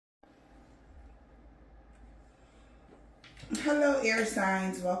Hello air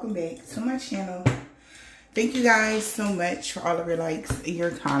signs, welcome back to my channel. Thank you guys so much for all of your likes,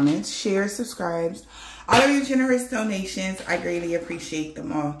 your comments, shares, subscribes, all of your generous donations. I greatly appreciate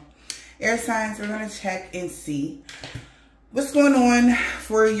them all. Air signs, we're going to check and see what's going on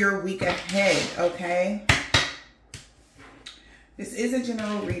for your week ahead, okay? This is a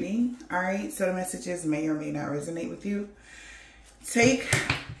general reading, all right? So the messages may or may not resonate with you. Take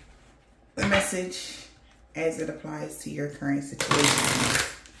the message as it applies to your current situation.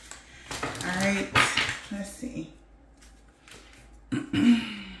 All right, let's see.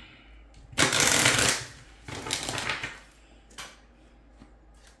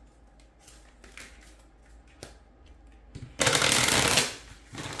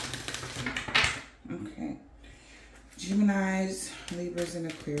 Okay. Geminis, Libras, and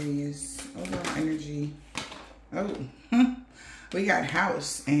Aquarius. Overall energy. Oh, we got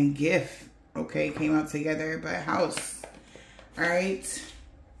house and gift. Okay, came out together, but house. All right.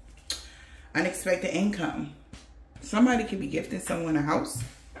 Unexpected income. Somebody could be gifting someone a house.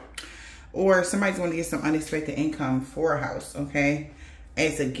 Or somebody's going to get some unexpected income for a house, okay?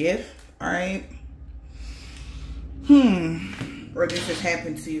 As a gift, all right? Or this has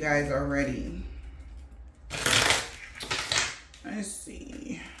happened to you guys already. Let's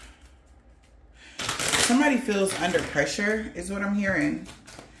see. Somebody feels under pressure is what I'm hearing.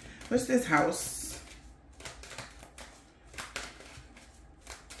 What's this house?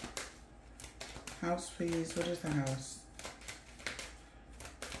 House, please. What is the house?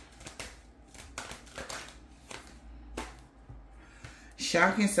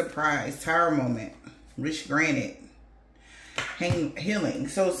 Shock and surprise. Tower moment. Wish granted. Healing.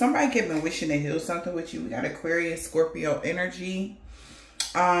 So somebody could have been wishing to heal something with you. We got Aquarius, Scorpio energy.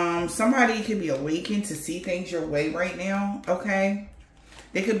 Somebody could be awakened to see things your way right now. Okay.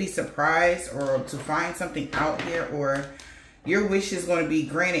 They could be surprised or to find something out here, or your wish is going to be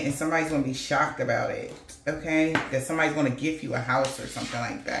granted and somebody's going to be shocked about it. Okay? That somebody's going to gift you a house or something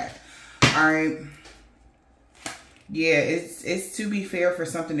like that. All right? Yeah, it's to be fair for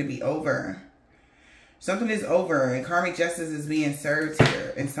something to be over. Something is over and karmic justice is being served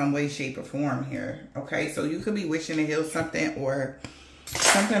here in some way, shape, or form here. Okay? So you could be wishing to heal something or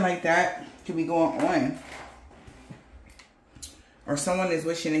something like that could be going on. Or someone is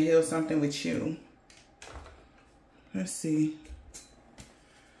wishing to heal something with you. Let's see.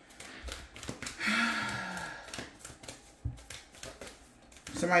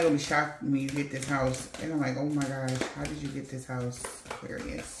 Somebody will be shocked when you get this house. And I'm like, oh my gosh, how did you get this house,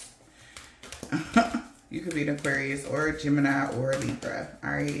 Aquarius? You could be an Aquarius or a Gemini or a Libra.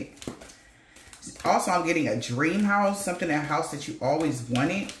 All right. Also, I'm getting a dream house. A house that you always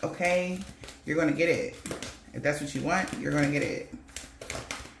wanted. Okay. You're going to get it. If that's what you want, you're going to get it.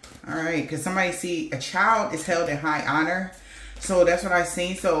 All right. Because somebody see a child is held in high honor. So that's what I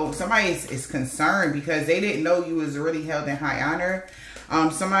seen. So somebody is concerned because they didn't know you was really held in high honor.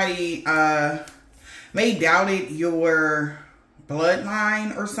 Somebody may doubted your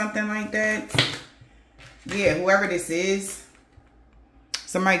bloodline or something like that. Yeah, whoever this is.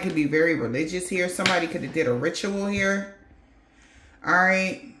 Somebody could be very religious here. Somebody could have did a ritual here. All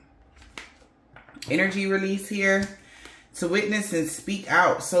right. Energy release here. To witness and speak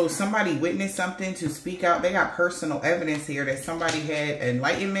out. So somebody witnessed something to speak out. They got personal evidence here that somebody had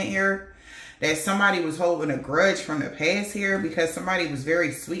enlightenment here. That somebody was holding a grudge from the past here because somebody was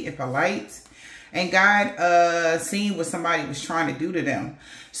very sweet and polite. And God seen what somebody was trying to do to them.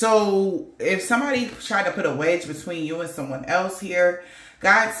 So if somebody tried to put a wedge between you and someone else here,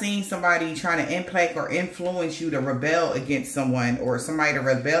 God seen somebody trying to impact or influence you to rebel against someone or somebody to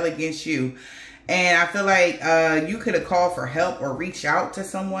rebel against you. And I feel like you could have called for help or reach out to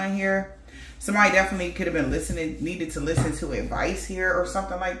someone here. Somebody definitely could have been needed to listen to advice here or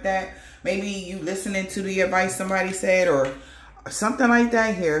something like that. Maybe you listening to the advice somebody said or something like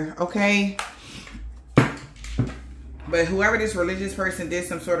that here, okay? But whoever this religious person did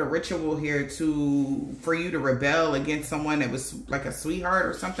some sort of ritual here for you to rebel against someone that was like a sweetheart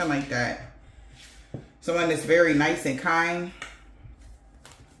or something like that. Someone that's very nice and kind.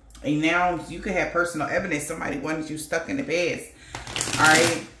 And now you could have personal evidence. Somebody wanted you stuck in the bed. All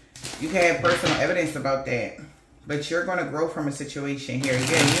right. You can have personal evidence about that. But you're going to grow from a situation here.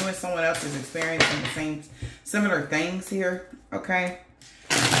 Yeah, you and someone else is experiencing the similar things here. Okay.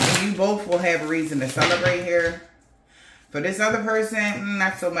 And you both will have a reason to celebrate here. For this other person,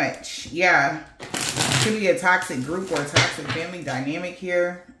 not so much. Yeah. Could be a toxic group or a toxic family dynamic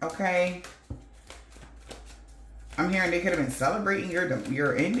here. Okay. I'm hearing they could have been celebrating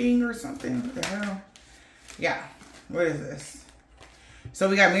your ending or something. What the hell? Yeah. What is this? So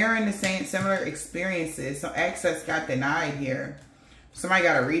we got mirroring the same similar experiences. So access got denied here. Somebody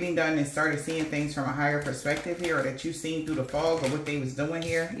got a reading done and started seeing things from a higher perspective here, or that you seen through the fog or what they was doing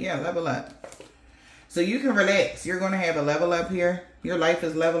here. Yeah, level up. So you can relax. You're going to have a level up here. Your life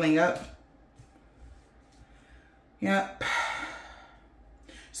is leveling up. Yep.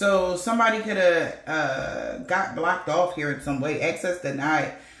 So somebody could have got blocked off here in some way. Access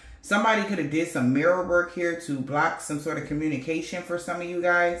denied. Somebody could have did some mirror work here to block some sort of communication for some of you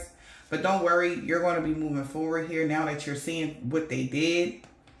guys. But don't worry, you're going to be moving forward here now that you're seeing what they did.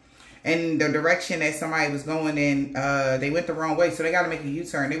 And the direction that somebody was going in, they went the wrong way. So they got to make a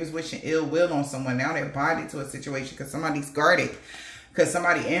U-turn. They was wishing ill will on someone. Now they're bonded to a situation because somebody's guarded. Because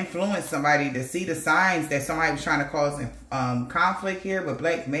somebody influenced somebody to see the signs that somebody was trying to cause conflict here with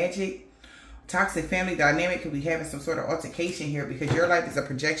black magic. Toxic family dynamic could be having some sort of altercation here because your life is a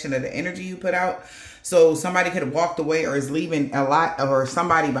projection of the energy you put out. So somebody could have walked away or is leaving a lot or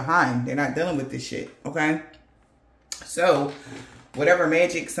somebody behind. They're not dealing with this shit, okay? So whatever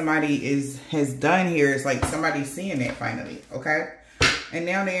magic somebody has done here is like somebody seeing that finally, okay? And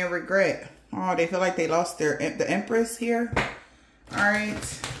now they're in regret. Oh, they feel like they lost the Empress here. All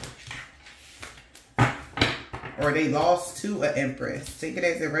right. Or they lost to an Empress. Take it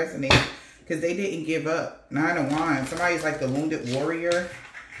as it resonates. Because they didn't give up. 9 of Wands. Somebody's like the wounded warrior.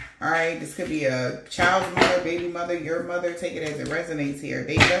 All right. This could be a child's mother, baby mother, your mother. Take it as it resonates here.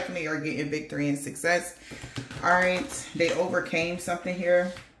 They definitely are getting victory and success. All right. They overcame something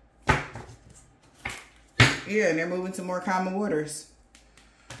here. Yeah, and they're moving to more calmer waters.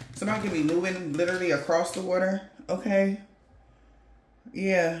 Somebody could be moving literally across the water. Okay.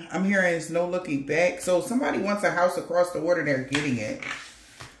 Yeah, I'm hearing it's no looking back. So somebody wants a house across the water. They're getting it.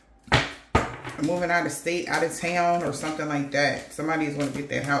 Moving out of state, out of town, or something like that. Somebody is going to get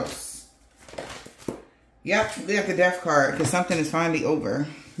their house. Yep, we got the death card because something is finally over.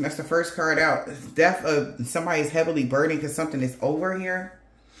 That's the first card out. Death of somebody is heavily burdened because something is over here.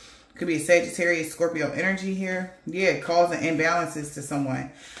 Could be a Sagittarius, Scorpio energy here. Yeah, causing imbalances to someone.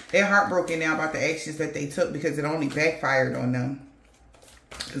 They're heartbroken now about the actions that they took because it only backfired on them.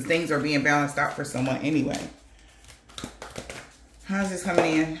 Because things are being balanced out for someone anyway. How's this coming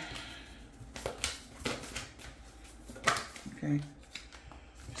in? Okay.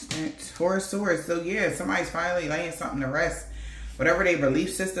 Four of Swords. So yeah, somebody's finally laying something to rest. Whatever their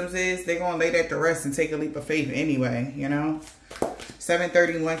belief systems is, they're going to lay that to rest and take a leap of faith anyway, you know.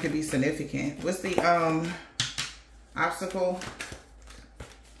 731 could be significant. What's the obstacle?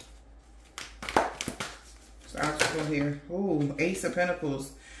 What's the obstacle here? Ooh, Ace of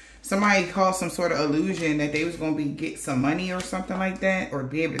Pentacles. Somebody caused some sort of illusion that they was going to get some money or something like that. Or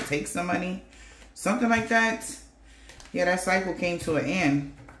be able to take some money. Something like that. Yeah, that cycle came to an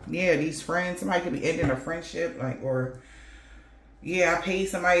end. Yeah, these friends, somebody could be ending a friendship, like, or, yeah, I paid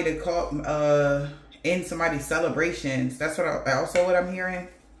somebody to call, end somebody's celebrations. That's what what I'm hearing.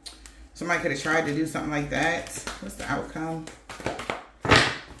 Somebody could have tried to do something like that. What's the outcome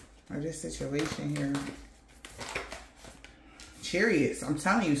of this situation here? Chariots. I'm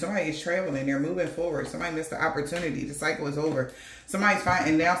telling you, somebody is traveling. They're moving forward. Somebody missed the opportunity. The cycle is over. Somebody's fine,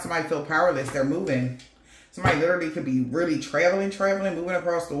 and now somebody feel powerless. They're moving. Somebody literally could be really traveling, moving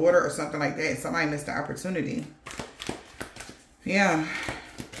across the water or something like that. Somebody missed the opportunity. Yeah.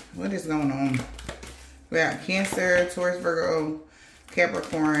 What is going on? We got Cancer, Taurus, Virgo,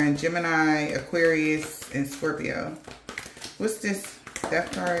 Capricorn, Gemini, Aquarius, and Scorpio. What's this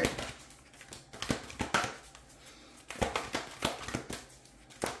death card?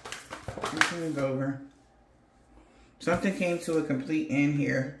 Let's move over. Something came to a complete end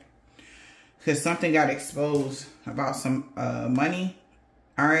here. Because something got exposed about some money,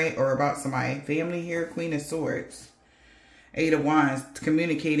 all right, or about somebody, family here, Queen of Swords, 8 of Wands,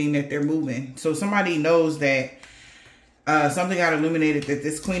 communicating that they're moving. So somebody knows that something got illuminated that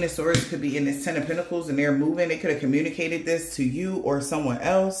this Queen of Swords could be in this 10 of Pentacles and they're moving. They could have communicated this to you or someone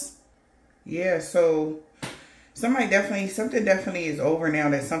else. Yeah, so something definitely is over now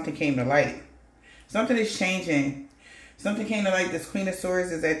that something came to light. Something is changing. Something came to light. This Queen of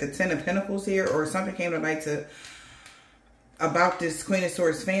Swords is at the 10 of Pentacles here, or something came to light about this Queen of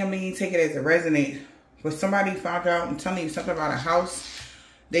Swords family. Take it as it resonates. But somebody found out, I'm telling you, something about a house.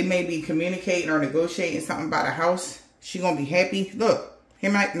 They may be communicating or negotiating something about a house. She gonna be happy. Look,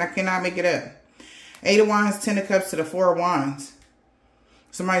 I cannot make it up. 8 of Wands, 10 of Cups to the 4 of Wands.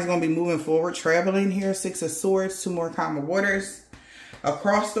 Somebody's gonna be moving forward, traveling here. 6 of Swords, 2 more calmer waters.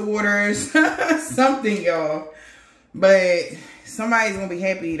 Across the waters. Something, y'all. But somebody's going to be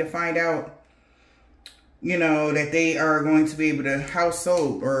happy to find out, you know, that they are going to be able to house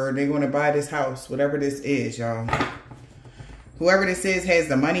sold, or they're going to buy this house, whatever this is, y'all. Whoever this is has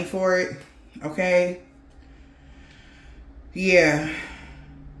the money for it. Okay. Yeah.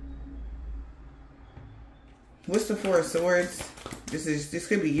 What's the Four of Swords? This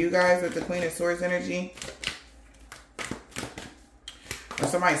could be you guys with the Queen of Swords energy. Or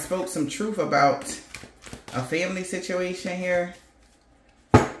somebody spoke some truth about a family situation here.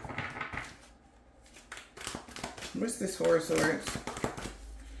 What's this Four of Swords?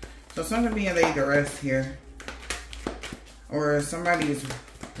 So something being laid to rest here. Or somebody is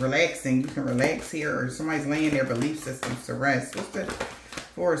relaxing. You can relax here. Or somebody's laying their belief systems to rest. What's the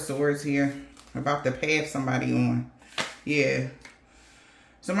Four of Swords here? About the path somebody on. Yeah.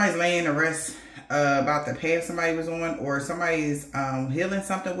 Somebody's laying to rest about the path somebody was on. Or somebody's healing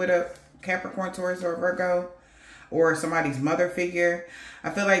something with a Capricorn, Taurus, or Virgo. Or somebody's mother figure. I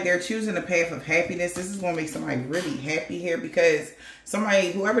feel like they're choosing the path of happiness. This is going to make somebody really happy here. Because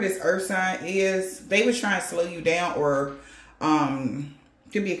somebody, whoever this earth sign is, they was trying to slow you down. Or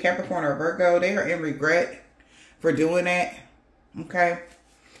could be a Capricorn or a Virgo. They are in regret for doing that. Okay.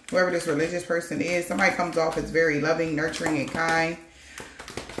 Whoever this religious person is, somebody comes off as very loving, nurturing, and kind.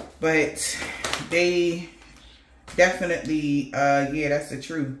 But they definitely, yeah, that's the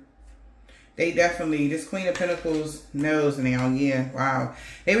truth. They definitely, this Queen of Pentacles knows now, yeah, wow.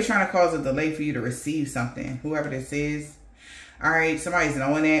 They were trying to cause a delay for you to receive something, whoever this is. All right, somebody's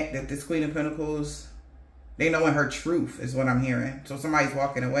knowing that this Queen of Pentacles, they knowing her truth is what I'm hearing. So somebody's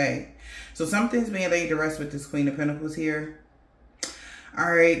walking away. So something's being laid to rest with this Queen of Pentacles here.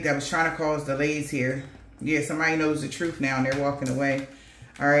 All right, that was trying to cause delays here. Yeah, somebody knows the truth now and they're walking away.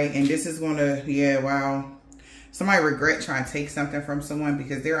 All right, and this is going to, yeah, wow. Somebody regret trying to take something from someone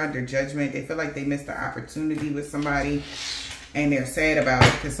because they're under judgment. They feel like they missed the opportunity with somebody and they're sad about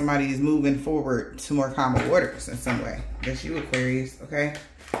it because somebody is moving forward to more calmer waters in some way. That's you, Aquarius, okay?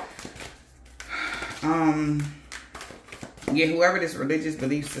 Yeah, whoever this religious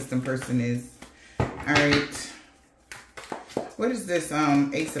belief system person is. All right. What is this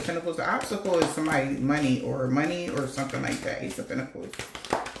Ace of Pentacles? The obstacle is somebody's money or something like that. Ace of Pentacles.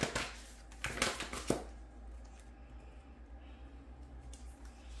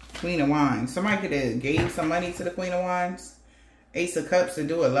 Queen of Wands. Somebody could have gave some money to the Queen of Wands. Ace of Cups to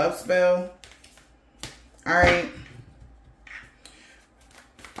do a love spell. All right.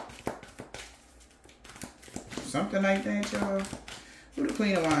 Something like that, y'all. Who the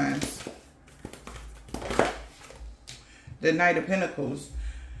Queen of Wands? The Knight of Pentacles,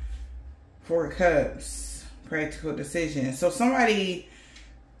 Four of Cups, practical decisions. So somebody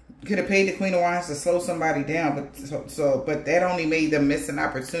could have paid the Queen of Wands to slow somebody down, but that only made them miss an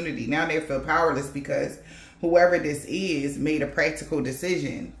opportunity. Now they feel powerless because whoever this is made a practical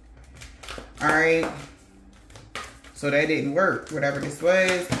decision. All right. So that didn't work. Whatever this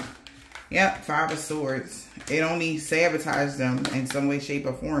was. Yep, Five of Swords. It only sabotaged them in some way, shape,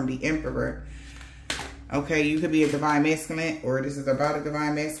 or form. The Emperor. Okay, you could be a divine masculine, or this is about a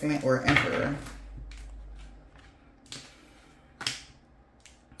divine masculine, or emperor.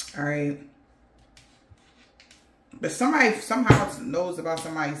 All right. But somebody somehow knows about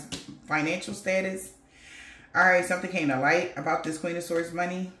somebody's financial status. All right, something came to light about this Queen of Swords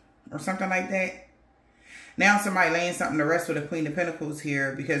money, or something like that. Now somebody laying something to rest with the Queen of Pentacles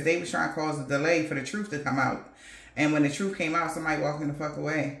here because they was trying to cause a delay for the truth to come out. And when the truth came out, somebody walking the fuck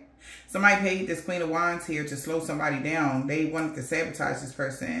away. Somebody paid this Queen of Wands here to slow somebody down. They wanted to sabotage this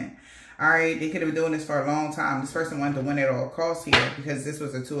person. All right, they could have been doing this for a long time. This person wanted to win at all costs here because this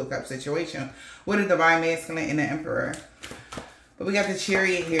was a Two of Cups situation with a divine masculine and the Emperor. But we got the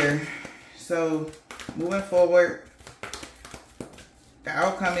Chariot here. So moving forward, the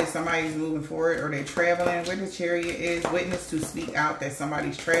outcome is somebody's moving forward or they're traveling. Where the Chariot is, witness to speak out that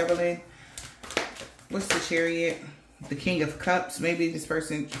somebody's traveling. What's the Chariot? The King of Cups. Maybe this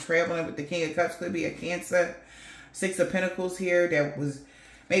person traveling with the King of Cups could be a Cancer. Six of Pentacles here that was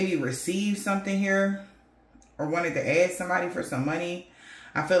maybe received something here or wanted to ask somebody for some money.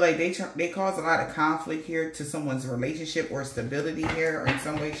 I feel like they cause a lot of conflict here to someone's relationship or stability here or in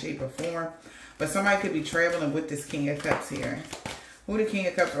some way, shape, or form. But somebody could be traveling with this King of Cups here. Who the King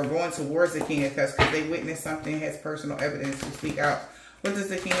of Cups or going towards the King of Cups because they witnessed something, has personal evidence to speak out. What does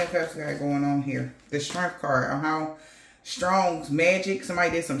the King of Cups got going on here? The Strength card on how strong magic. Somebody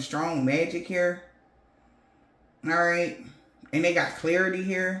did some strong magic here. All right. And they got clarity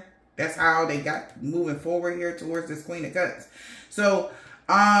here. That's how they got moving forward here towards this Queen of Cups. So,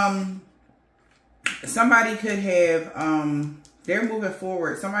 somebody could have, they're moving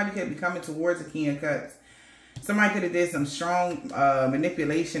forward. Somebody could be coming towards the King of Cups. Somebody could have did some strong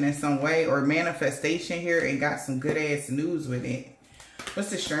manipulation in some way or manifestation here and got some good ass news with it. What's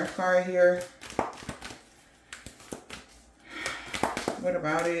the Strength card here? What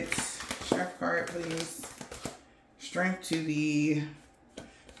about it? Strength card, please. Strength to the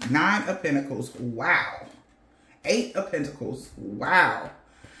 9 of Pentacles. Wow. 8 of Pentacles. Wow.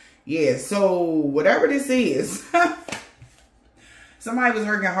 Yeah, so whatever this is, somebody was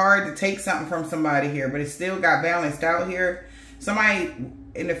working hard to take something from somebody here, but it still got balanced out here. Somebody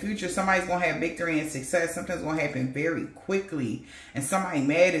in the future, somebody's going to have victory and success. Something's going to happen very quickly. And somebody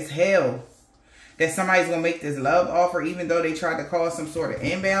mad as hell that somebody's going to make this love offer, even though they tried to cause some sort of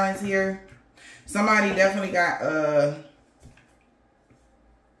imbalance here. Somebody definitely got,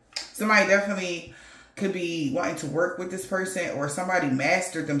 somebody definitely could be wanting to work with this person, or somebody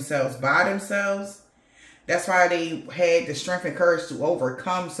mastered themselves by themselves. That's why they had the strength and courage to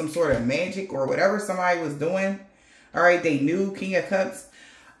overcome some sort of magic or whatever somebody was doing. All right, they knew King of Cups,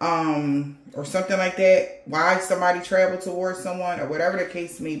 or something like that. Why somebody traveled towards someone, or whatever the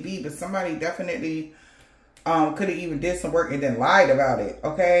case may be. But somebody definitely could have even did some work and then lied about it.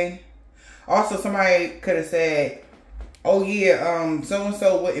 Okay. Also, somebody could have said, oh yeah,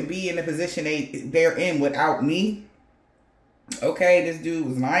 so-and-so wouldn't be in the position they're in without me. Okay, this dude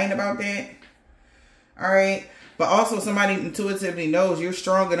was lying about that. All right. But also somebody intuitively knows you're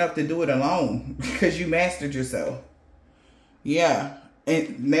strong enough to do it alone because you mastered yourself. Yeah.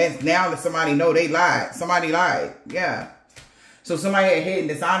 And now that somebody know they lied. Somebody lied. Yeah. So somebody had hidden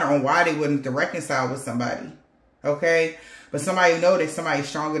dishonor on why they wouldn't reconcile with somebody. Okay. But somebody know that somebody's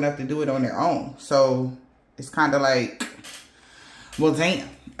strong enough to do it on their own. So it's kind of like, well, damn.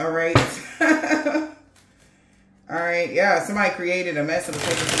 All right. All right. Yeah. Somebody created a mess of it.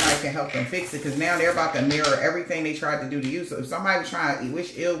 Somebody can help them fix it. Because now they're about to mirror everything they tried to do to you. So if somebody was trying to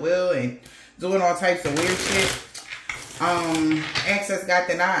wish ill will and doing all types of weird shit, access got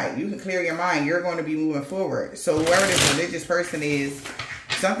denied. You can clear your mind. You're going to be moving forward. So whoever this religious person is,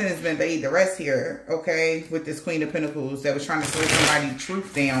 something has been laid to rest here, okay, with this Queen of Pentacles that was trying to slow somebody's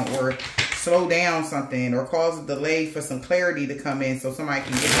truth down or slow down something or cause a delay for some clarity to come in so somebody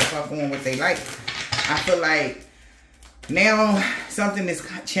can get the fuck on what they like. I feel like now something has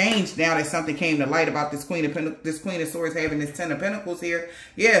changed now that something came to light about this Queen of Swords having this 10 of Pentacles here.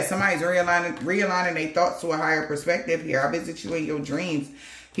 Yeah, somebody's realigning their thoughts to a higher perspective here. I visit you in your dreams.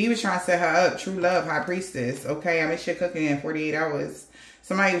 He was trying to set her up. True love, High Priestess. Okay, I miss your cooking in 48 hours.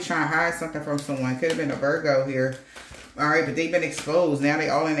 Somebody was trying to hide something from someone. Could have been a Virgo here. All right, but they've been exposed. Now they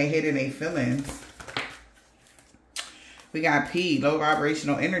all in their head and their feelings. We got P, low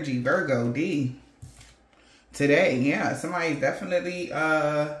vibrational energy, Virgo, D. Today, yeah, somebody's definitely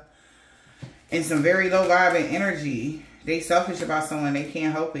in some very low vibing energy. They selfish about someone. They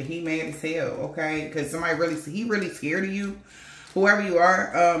can't help it. He mad as hell, okay? Because somebody he really scared of you. Whoever you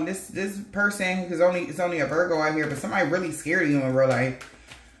are, this person, it's only a Virgo out here, but somebody really scared of you in real life.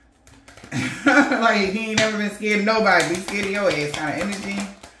 Like, he ain't never been scared of nobody. Be scared of your ass kind of energy.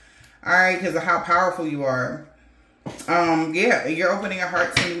 All right, because of how powerful you are. Yeah, you're opening your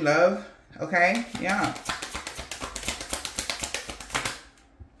heart to new love. Okay, yeah.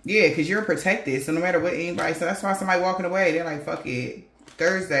 Yeah, because you're protected. So no matter what anybody, so that's why somebody walking away, they're like, fuck it.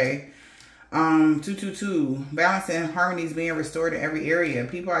 Thursday. 222. Balance and harmony is being restored in every area.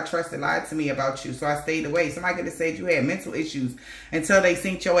 People I trusted lied to me about you, so I stayed away. Somebody could have said you had mental issues until they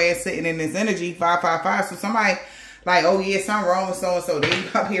synced your ass sitting in this energy. 555. So somebody like, oh yeah, something wrong with so-and-so. They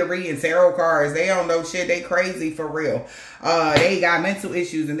up here reading tarot cards. They don't know shit. They crazy for real. They got mental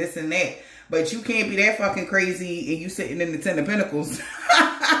issues and this and that. But you can't be that fucking crazy and you sitting in the 10 of Pentacles.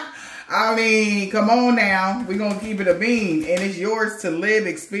 I mean, come on now. We're going to keep it a bean. And it's yours to live,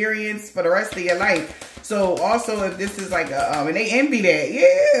 experience for the rest of your life. So also if this is like a, and they envy that.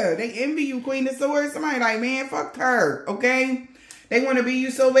 Yeah, they envy you, Queen of Swords. Somebody like, man, fuck her. Okay? They want to be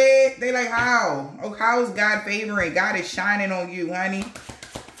you so bad. They like, how? Oh, how is God favoring? God is shining on you, honey.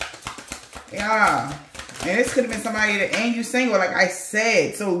 Yeah. And this could have been somebody that, and you single, like I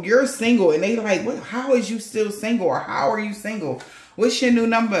said. So you're single, and they like, what? How is you still single? Or how are you single? What's your new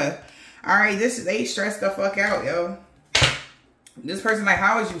number? All right, they stressed the fuck out, yo. This person, like,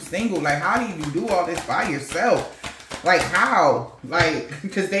 how is you single? Like, how do you do all this by yourself? Like, how? Like,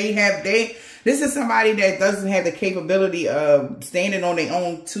 because this is somebody that doesn't have the capability of standing on their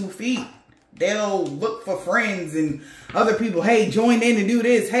own 2 feet. They'll look for friends and other people. Hey, join in and do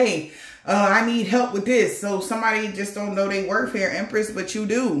this. Hey, I need help with this. So somebody just don't know their worth here, Empress, but you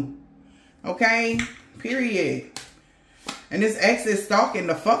do. Okay? Period. And this ex is stalking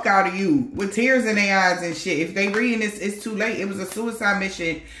the fuck out of you with tears in their eyes and shit. If they reading this, it's too late. It was a suicide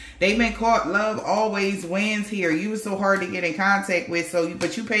mission. They've been caught. Love always wins here. You were so hard to get in contact with.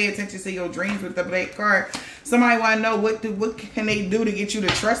 But you pay attention to your dreams with the black card. Somebody want to know what can they do to get you to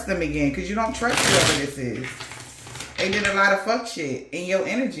trust them again? Because you don't trust whoever this is. They did a lot of fuck shit in your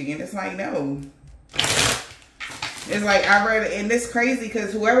energy. And it's like, no. It's like, and it's crazy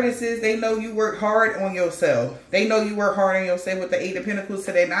because whoever this is, they know you work hard on yourself. They know you work hard on yourself with the 8 of Pentacles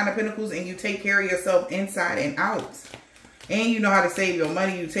to that 9 of Pentacles, and you take care of yourself inside and out. And you know how to save your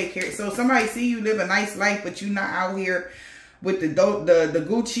money. You take care. So somebody see you live a nice life, but you're not out here with the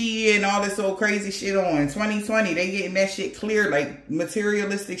Gucci and all this old crazy shit on. 2020, they getting that shit clear. Like,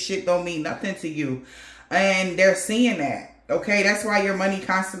 materialistic shit don't mean nothing to you. And they're seeing that. Okay, that's why your money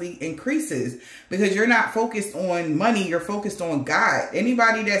constantly increases, because you're not focused on money, you're focused on God.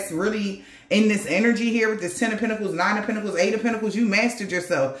 Anybody that's really in this energy here with this 10 of Pentacles, 9 of Pentacles, 8 of Pentacles, you mastered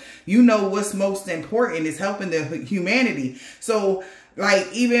yourself. You know what's most important is helping the humanity. So, like,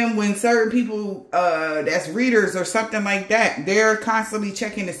 even when certain people that's readers or something like that, they're constantly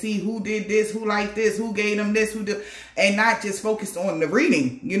checking to see who did this, who liked this, who gave them this, who did, and not just focused on the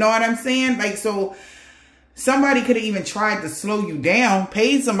reading. You know what I'm saying? Like, so somebody could have even tried to slow you down,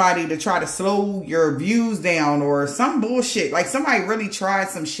 paid somebody to try to slow your views down or some bullshit. Like, somebody really tried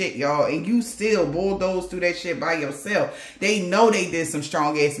some shit, y'all, and you still bulldoze through that shit by yourself. They know they did some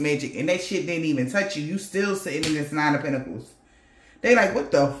strong ass magic and that shit didn't even touch you. You still sitting in this 9 of Pentacles. They like,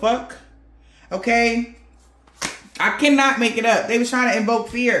 what the fuck? Okay? I cannot make it up. They was trying to invoke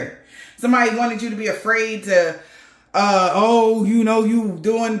fear. Somebody wanted you to be afraid to oh, you know you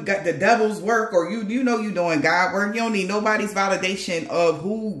doing the devil's work, or you know you doing God work. You don't need nobody's validation of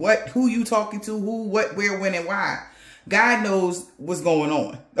who you talking to, who, what, where, when, and why. God knows what's going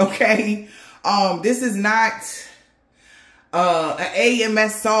on. Okay? This is not an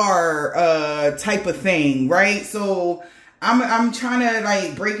AMSR type of thing, right? So I'm trying to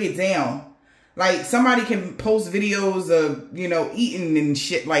like break it down. Like, somebody can post videos of, you know, eating and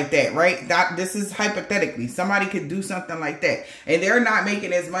shit like that, right? This is hypothetically. Somebody could do something like that. And they're not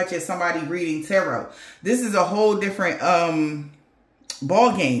making as much as somebody reading tarot. This is a whole different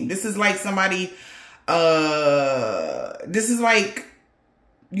ball game. This is like somebody, this is like,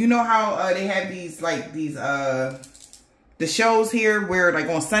 you know how they have these, like, these, the shows here where, like,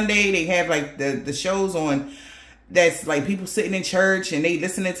 on Sunday, they have, like, the shows on, that's like people sitting in church and they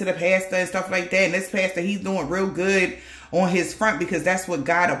listening to the pastor and stuff like that. And this pastor, he's doing real good on his front because that's what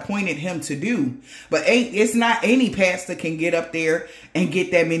God appointed him to do. But it's not any pastor can get up there and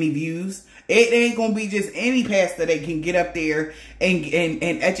get that many views. It ain't going to be just any pastor that can get up there and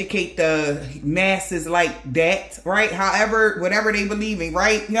educate the masses like that, right? However, whatever they believe in,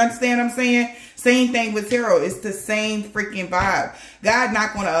 right? You understand what I'm saying? Same thing with tarot. It's the same freaking vibe. God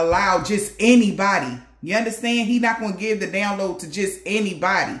not going to allow just anybody. You understand? He not going to give the download to just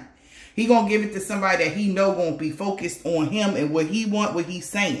anybody. He going to give it to somebody that he know going to be focused on him and what he want, what he's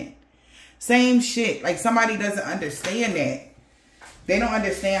saying. Same shit. Like, somebody doesn't understand that. They don't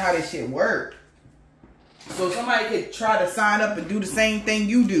understand how this shit work. So somebody could try to sign up and do the same thing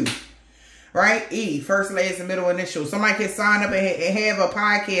you do. Right? E, first, last, and middle initial. Somebody can sign up and have a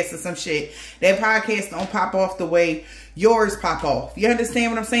podcast or some shit. That podcast don't pop off the way yours pop off. You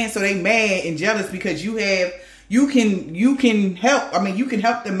understand what I'm saying? So they mad and jealous because you can help. I mean, you can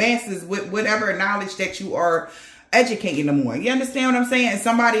help the masses with whatever knowledge that you are educating them on. You understand what I'm saying? And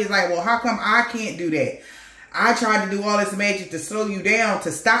somebody is like, well, how come I can't do that? I tried to do all this magic to slow you down,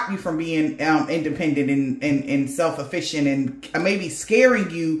 to stop you from being independent and self-efficient, and maybe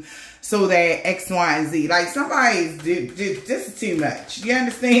scaring you so that X, Y, and Z. Like, somebody's just too much. You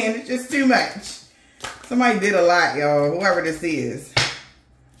understand? It's just too much. Somebody did a lot, y'all. Whoever this is.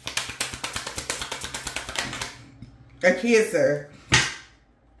 A Cancer.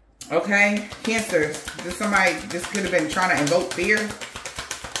 Okay? Cancer. Somebody just could have been trying to invoke fear.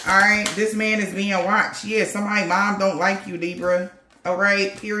 Alright? This man is being watched. Yeah, somebody, mom don't like you, Libra.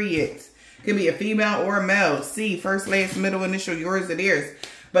 Alright? Period. Could be a female or a male. C, first, last, middle, initial, yours or theirs.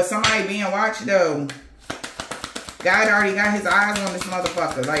 But somebody being watched, though. God already got his eyes on this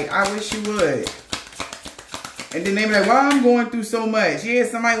motherfucker. Like, I wish you would. And then they be like, well, I'm going through so much. Yeah,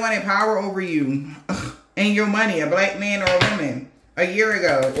 somebody wanted power over you and your money. A black man or a woman. A year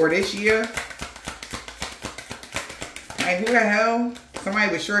ago. Or this year. Like, who the hell?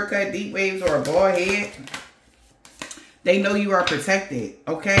 Somebody with shortcut, deep waves, or a bald head. They know you are protected.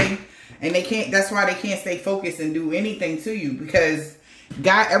 Okay? And they can't, that's why they can't stay focused and do anything to you. Because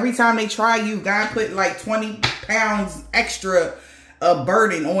God, every time they try you, God put like 20 pounds extra a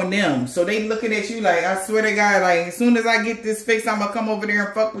burden on them. So they looking at you like, I swear to God, like, as soon as I get this fixed, I'm gonna come over there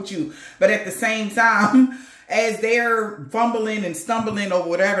and fuck with you. But at the same time, as they're fumbling and stumbling over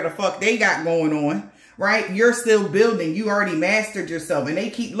whatever the fuck they got going on, right? You're still building. You already mastered yourself. And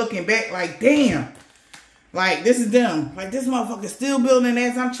they keep looking back like, damn. Like, this is them. Like, this motherfucker's still building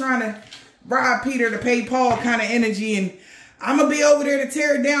as I'm trying to rob Peter to pay Paul kind of energy, and I'm going to be over there to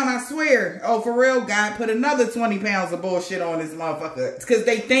tear it down, I swear. Oh, for real, God, put another 20 pounds of bullshit on this motherfucker. Because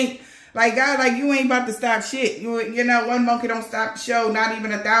they think, like, God, like, you ain't about to stop shit. You know, one monkey don't stop the show, not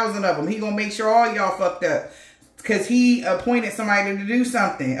even 1,000 of them. He going to make sure all y'all fucked up. Because he appointed somebody to do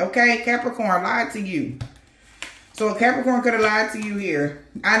something, okay? Capricorn lied to you. So Capricorn could have lied to you here.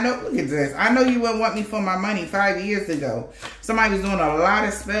 I know, look at this. I know you wouldn't want me for my money 5 years ago. Somebody was doing a lot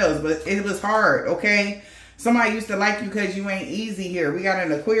of spells, but it was hard, okay? Somebody used to like you because you ain't easy here. We got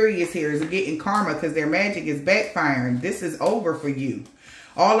an Aquarius here is getting karma because their magic is backfiring. This is over for you.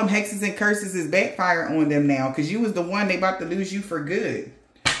 All them hexes and curses is backfiring on them now because you was the one they about to lose you for good.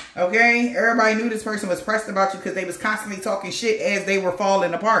 Okay? Everybody knew this person was pressed about you because they was constantly talking shit as they were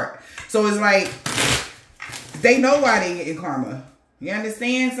falling apart. So it's like, they know why they getting karma. You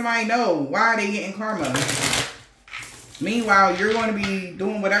understand? Somebody know why they getting karma. Meanwhile, you're going to be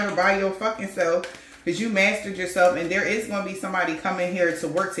doing whatever by your fucking self because you mastered yourself, and there is going to be somebody coming here to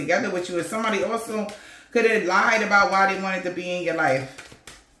work together with you, and somebody also could have lied about why they wanted to be in your life.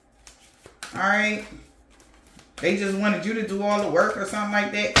 All right? They just wanted you to do all the work or something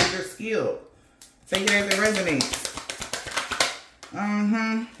like that because you're skilled. Take it as it resonates.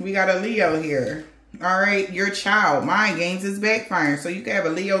 We got a Leo here. All right? Your child. Mind games is backfiring. So you can have a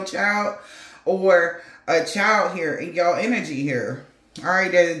Leo child or a child here in your energy here. All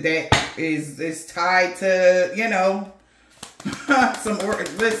right? That is tied to, you know,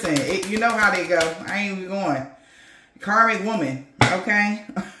 listen, you know how they go. I ain't even going. Karmic woman. Okay?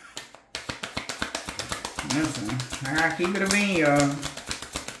 Listen, I gotta keep it a bean, y'all.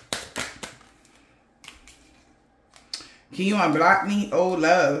 Can you unblock me? Oh,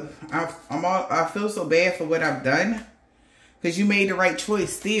 love. I feel so bad for what I've done. Because you made the right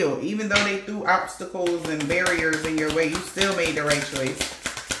choice still. Even though they threw obstacles and barriers in your way, you still made the right choice.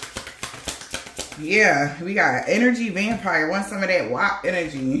 Yeah, we got energy vampire. Want some of that WAP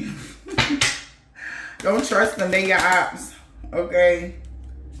energy. Don't trust them. They your ops. Okay?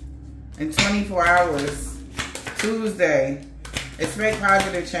 In 24 hours. Tuesday. Expect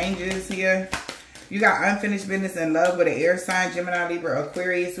positive changes here. You got unfinished business in love with an air sign, Gemini, Libra,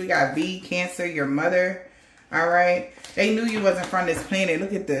 Aquarius. We got V, Cancer, your mother. All right. They knew you wasn't from this planet.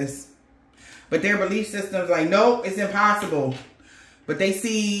 Look at this. But their belief system's like, nope, it's impossible. But they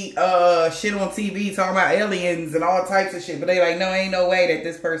see shit on TV talking about aliens and all types of shit. But they like, no, ain't no way that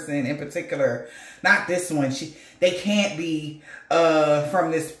this person in particular, not this one, they can't be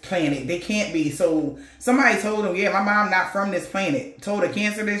from this planet. They can't be. So somebody told them, yeah, my mom not from this planet. Told a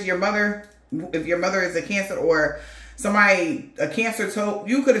Cancer this, your mother, if your mother is a Cancer, or somebody, a Cancer told,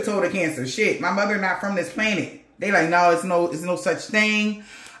 you could have told a Cancer, shit, my mother not from this planet. They like, no, it's no such thing.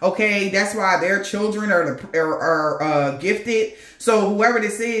 Okay, that's why their children are gifted. So whoever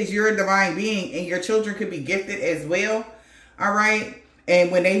this is, you're a divine being, and your children could be gifted as well. All right.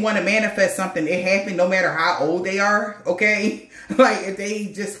 And when they want to manifest something, it happens no matter how old they are. Okay. Like if they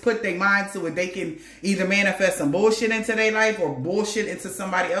just put their mind to it, they can either manifest some bullshit into their life or bullshit into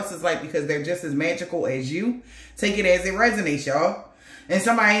somebody else's life because they're just as magical as you. Take it as it resonates, y'all. And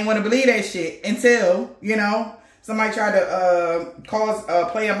somebody ain't want to believe that shit until, you know, somebody tried to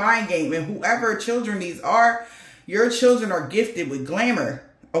play a mind game. And whoever children these are, your children are gifted with glamour.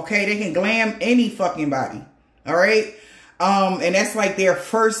 Okay, they can glam any fucking body. All right. And that's like their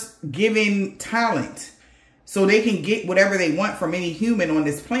first given talent. So they can get whatever they want from any human on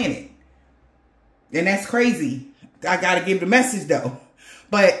this planet. And that's crazy. I got to give the message though.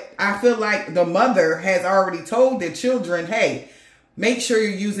 But I feel like the mother has already told the children, hey, make sure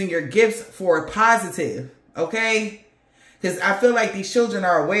you're using your gifts for positive. Okay? Because I feel like these children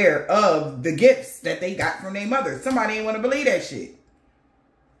are aware of the gifts that they got from their mother. Somebody ain't want to believe that shit.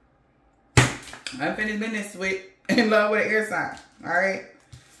 Unfinished business with in love with an air sign. All right.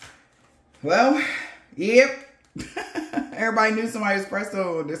 Well, yep. Everybody knew somebody was pressed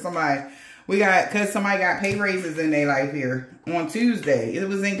over to somebody. Because somebody got pay raises in their life here on Tuesday. It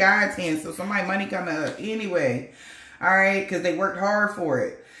was in God's hands. So somebody money coming up anyway. All right. Because they worked hard for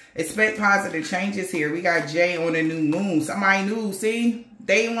it. Expect positive changes here. We got Jay on a new moon. Somebody knew. See?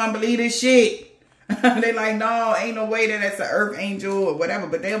 They didn't want to believe this shit. They like, no, ain't no way that that's an earth angel or whatever.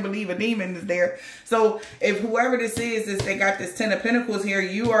 But they'll believe a demon is there. So if whoever this is they got this 10 of Pentacles here,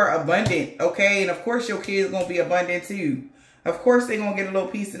 you are abundant. Okay? And of course your kids going to be abundant too. Of course they're going to get a little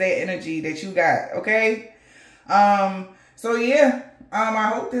piece of that energy that you got. Okay? So yeah.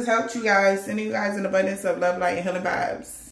 I hope this helped you guys. Sending you guys an abundance of love, light, and healing vibes.